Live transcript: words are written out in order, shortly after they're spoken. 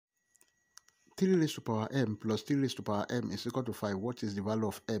3 raised to power m plus 3 raised to power m is equal to 5. What is the value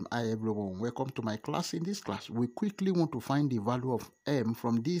of m? Hi everyone, welcome to my class. In this class, we quickly want to find the value of m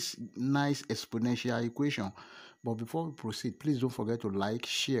from this nice exponential equation. But before we proceed, please don't forget to like,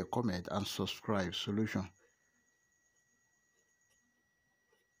 share, comment, and subscribe. Solution.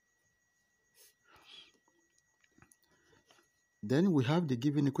 Then we have the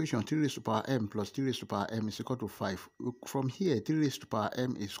given equation 3 raised to power m plus 3 raised to power m is equal to 5. From here, 3 raised to power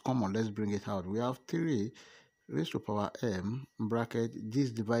m is common. Let's bring it out. We have 3 raised to power m bracket this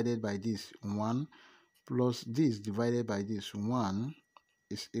divided by this 1 plus this divided by this 1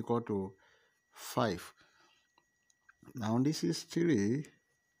 is equal to 5. Now this is 3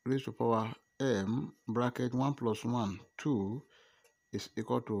 raised to power m bracket 1 plus 1 2 is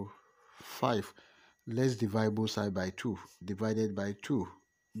equal to 5. Let's divide both sides by 2. Divided by 2.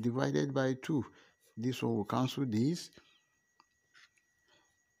 Divided by 2. This one will cancel this.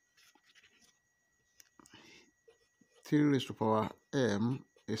 Three raised to power m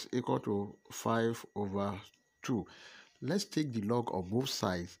is equal to 5 over 2. Let's take the log of both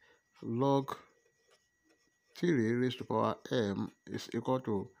sides. Log 3 raised to power m is equal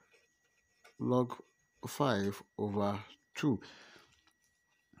to log 5 over 2.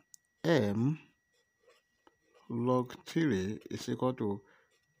 M log 3 is equal to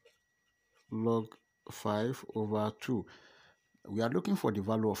log 5 over 2. We are looking for the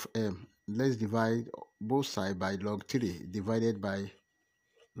value of m. Let's divide both sides by log 3 divided by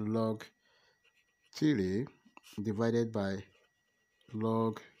log 3 divided by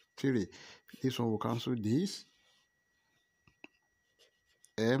log 3. This one will cancel this.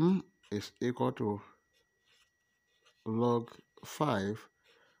 M is equal to log 5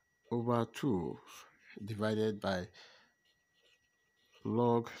 over 2 divided by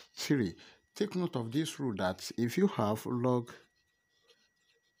log 3. Take note of this rule that if you have log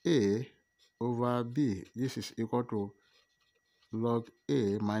A over B, this is equal to log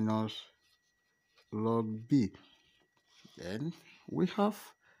A minus log B. Then we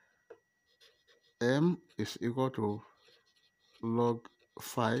have M is equal to log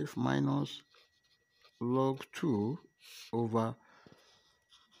 5 minus log 2 over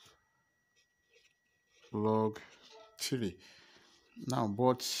log 3. Now,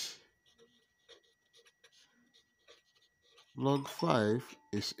 but log 5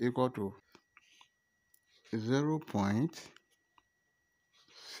 is equal to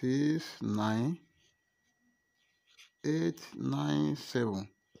 0.69897.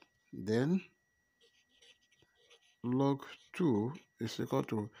 Then log 2 is equal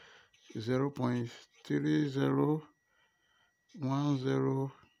to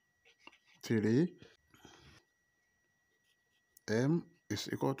 0.30103. M is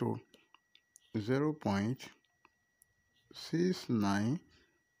equal to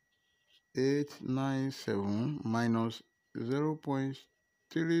 0.69897 minus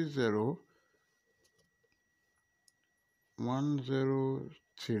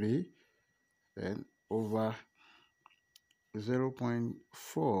 0.30103 then over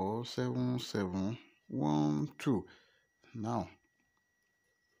 0.47712. Now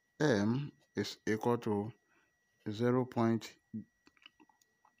M is equal to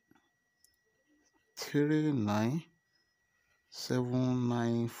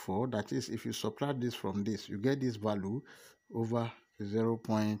 0.39794. That is, if you subtract this from this, you get this value over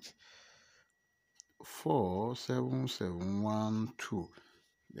 0.47712.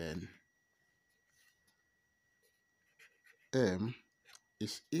 Then M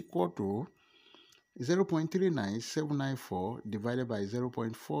is equal to 0.39794 divided by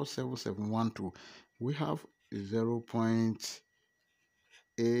 0.47712. We have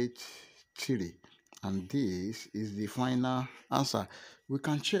 0.83, and this is the final answer. We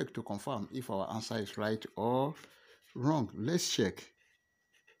can check to confirm if our answer is right or wrong. Let's check.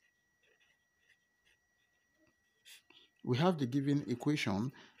 We have the given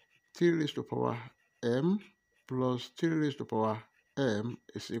equation 3 raised to power m plus 3 raised to power m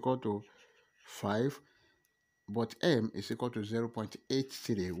is equal to 5, but m is equal to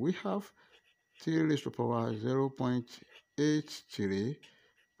 0.83. We have 3 raised to power 0.83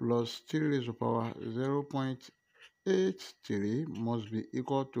 plus 3 raised to power 0.83 must be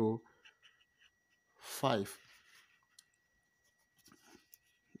equal to 5.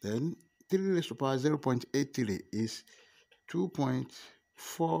 Then 3 raised to power 0.83 is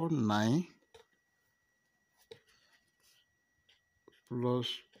 2.49 plus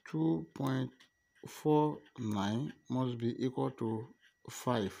 2.49 must be equal to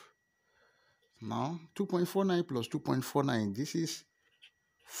 5. Now 2.49 plus 2.49, this is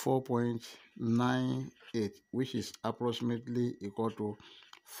 4.98, which is approximately equal to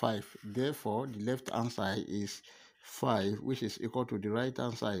 5. Therefore, the left hand side is 5, which is equal to the right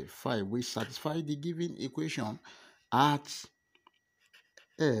hand side 5, which satisfies the given equation at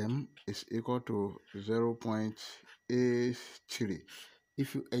m is equal to 0.83.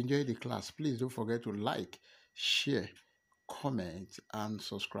 If you enjoy the class, please don't forget to like, share, comment, and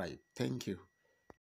subscribe. Thank you.